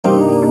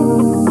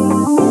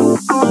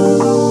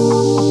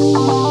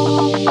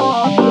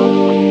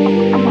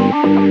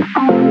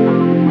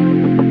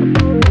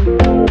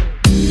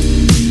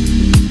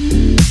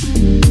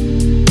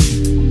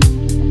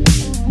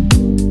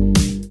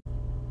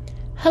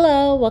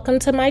Hello, welcome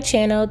to my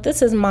channel.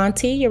 This is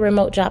Monty, your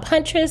remote job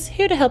huntress,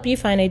 here to help you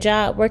find a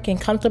job working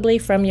comfortably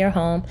from your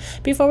home.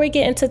 Before we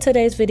get into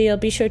today's video,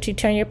 be sure to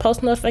turn your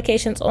post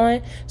notifications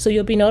on so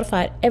you'll be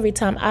notified every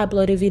time I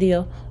upload a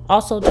video.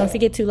 Also, don't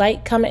forget to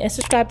like, comment, and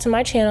subscribe to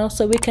my channel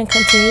so we can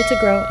continue to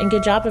grow and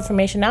get job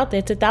information out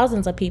there to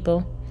thousands of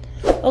people.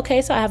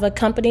 Okay, so I have a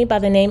company by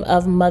the name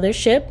of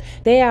Mothership.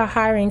 They are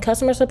hiring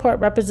customer support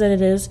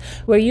representatives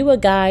where you will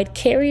guide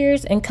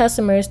carriers and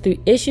customers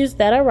through issues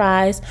that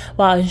arise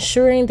while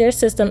ensuring their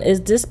system is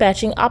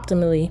dispatching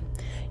optimally.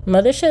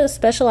 Mothership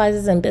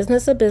specializes in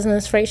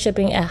business-to-business freight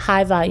shipping at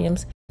high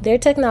volumes. Their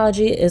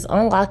technology is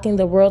unlocking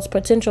the world's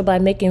potential by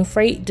making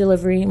freight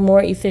delivery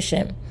more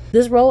efficient.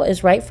 This role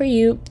is right for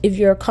you if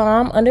you're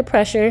calm under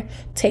pressure,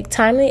 take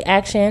timely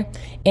action,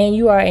 and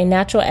you are a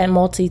natural at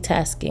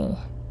multitasking.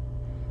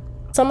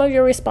 Some of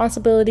your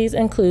responsibilities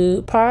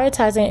include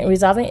prioritizing and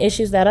resolving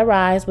issues that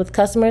arise with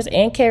customers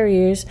and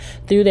carriers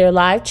through their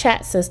live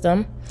chat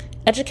system,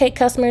 educate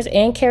customers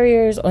and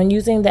carriers on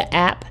using the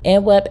app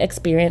and web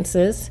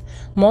experiences,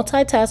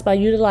 multitask by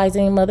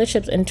utilizing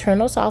Mothership's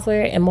internal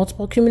software and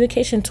multiple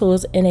communication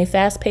tools in a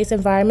fast-paced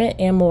environment,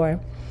 and more.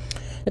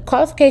 The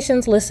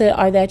qualifications listed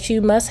are that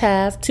you must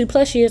have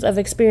 2+ years of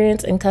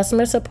experience in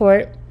customer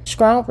support,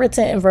 strong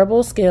written and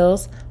verbal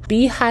skills,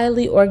 be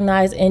highly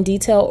organized and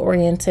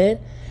detail-oriented,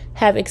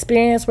 have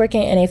experience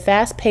working in a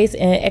fast-paced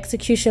and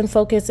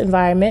execution-focused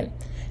environment,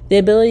 the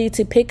ability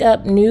to pick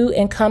up new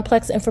and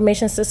complex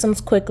information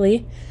systems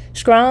quickly,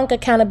 strong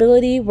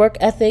accountability, work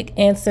ethic,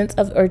 and sense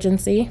of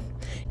urgency.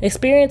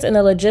 Experience in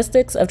the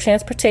logistics of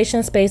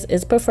transportation space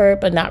is preferred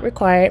but not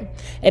required.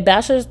 A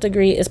bachelor's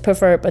degree is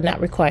preferred but not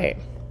required.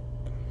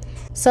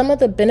 Some of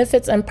the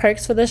benefits and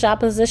perks for this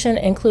job position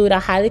include a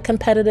highly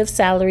competitive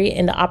salary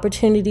and the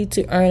opportunity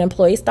to earn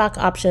employee stock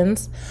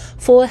options,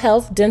 full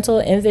health, dental,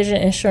 and vision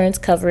insurance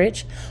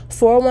coverage,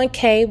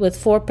 401k with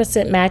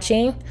 4%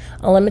 matching,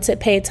 unlimited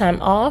paid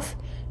time off.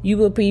 You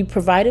will be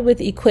provided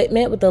with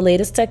equipment with the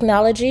latest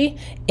technology,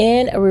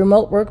 and a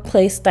remote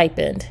workplace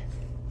stipend.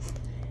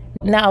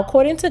 Now,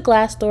 according to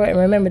Glassdoor, and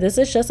remember, this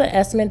is just an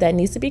estimate that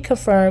needs to be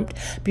confirmed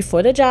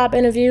before the job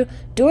interview,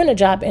 during the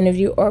job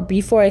interview, or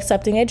before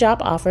accepting a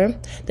job offer,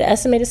 the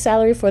estimated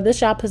salary for this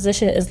job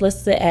position is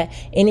listed at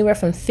anywhere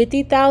from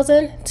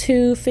 $50,000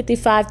 to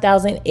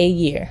 $55,000 a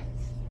year.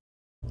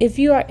 If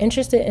you are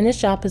interested in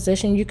this job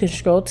position, you can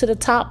scroll to the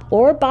top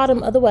or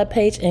bottom of the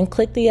webpage and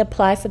click the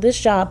Apply for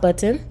this job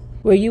button,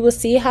 where you will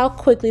see how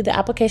quickly the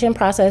application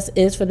process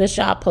is for this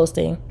job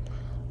posting.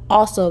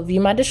 Also, view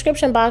my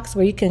description box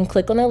where you can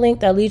click on a link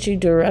that leads you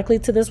directly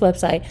to this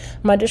website.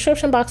 My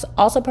description box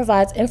also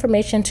provides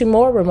information to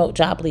more remote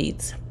job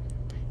leads.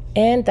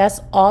 And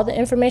that's all the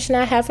information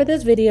I have for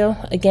this video.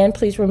 Again,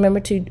 please remember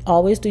to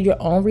always do your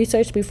own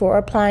research before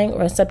applying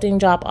or accepting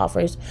job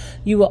offers.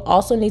 You will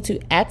also need to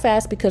act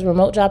fast because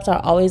remote jobs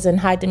are always in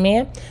high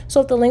demand.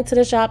 So if the link to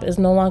the job is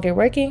no longer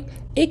working,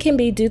 it can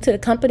be due to the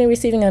company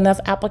receiving enough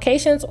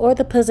applications or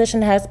the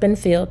position has been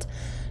filled.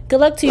 Good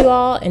luck to you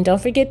all, and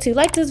don't forget to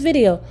like this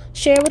video,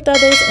 share it with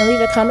others, and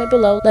leave a comment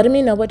below letting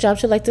me know what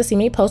jobs you'd like to see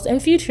me post in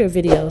future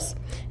videos.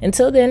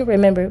 Until then,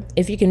 remember,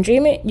 if you can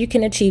dream it, you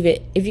can achieve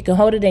it. If you can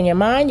hold it in your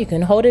mind, you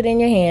can hold it in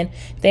your hand.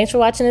 Thanks for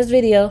watching this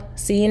video.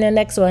 See you in the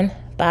next one.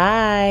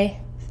 Bye.